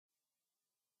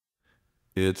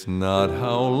It's not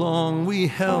how long we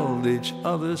held each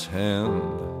other's hand.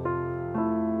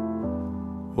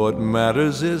 What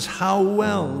matters is how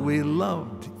well we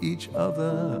loved each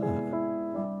other.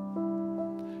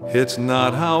 It's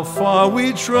not how far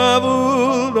we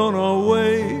traveled on our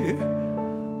way,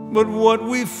 but what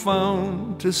we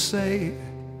found to say.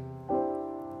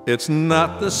 It's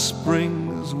not the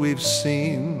springs we've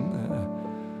seen,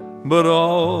 but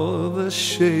all the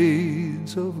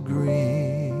shades of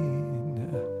green.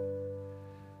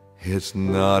 It's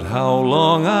not how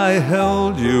long I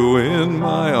held you in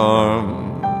my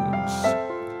arms.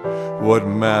 What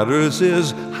matters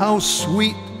is how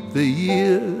sweet the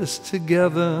years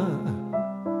together.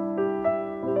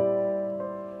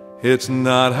 It's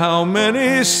not how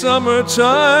many summer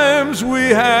times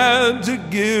we had to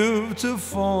give to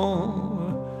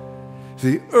fall,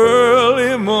 the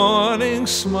early morning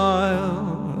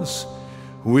smiles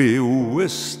we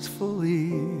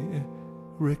wistfully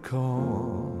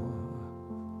recall.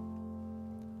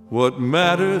 What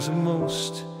matters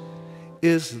most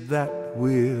is that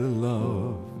we're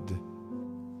loved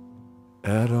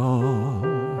at all.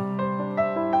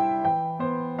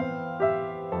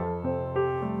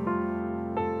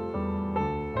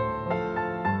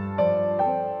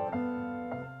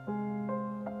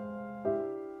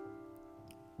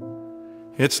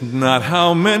 It's not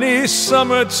how many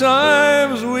summer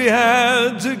times we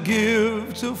had to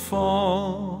give to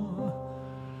fall,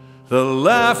 the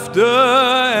laughter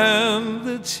and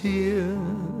the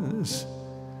tears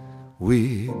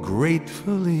we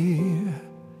gratefully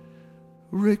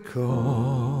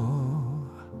recall.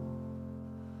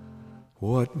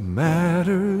 What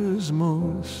matters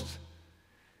most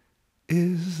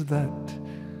is that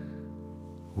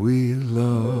we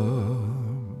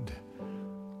loved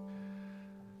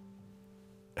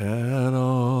at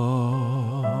all.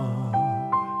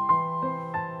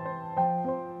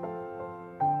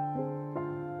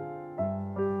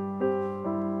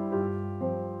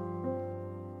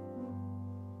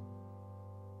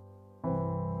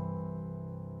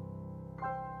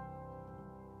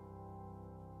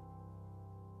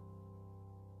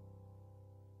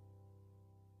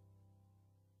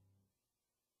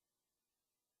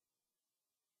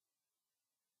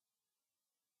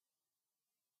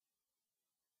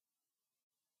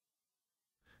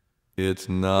 It's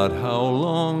not how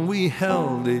long we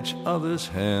held each other's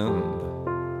hand.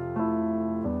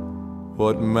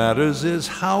 What matters is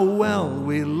how well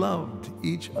we loved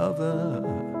each other.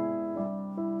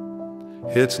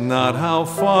 It's not how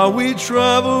far we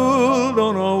traveled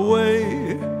on our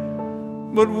way,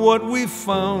 but what we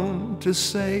found to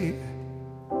say.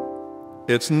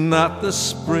 It's not the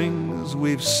springs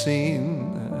we've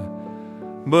seen,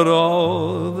 but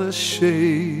all the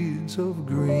shades of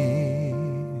green.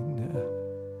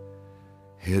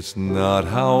 It's not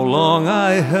how long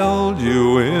I held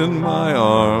you in my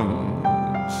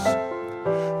arms.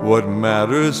 What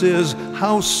matters is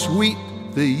how sweet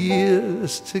the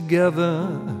years together.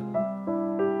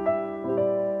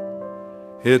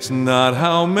 It's not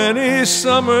how many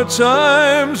summer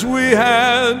times we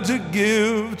had to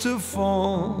give to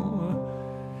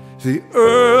fall, the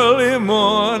early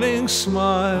morning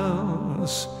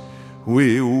smiles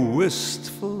we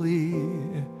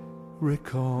wistfully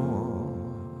recall.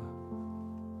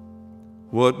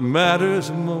 What matters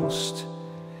most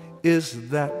is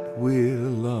that we're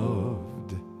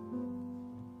loved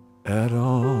at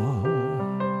all.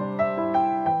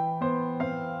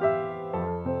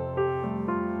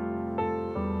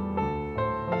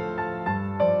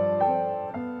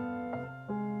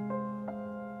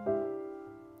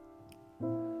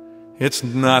 It's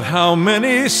not how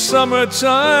many summer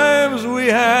times we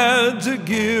had to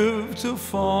give to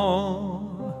fall,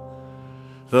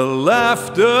 the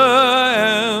laughter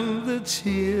and the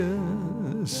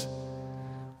tears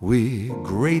we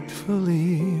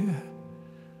gratefully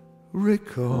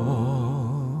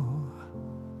recall.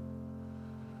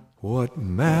 What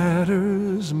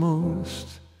matters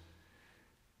most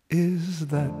is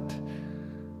that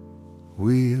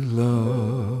we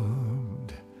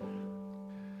loved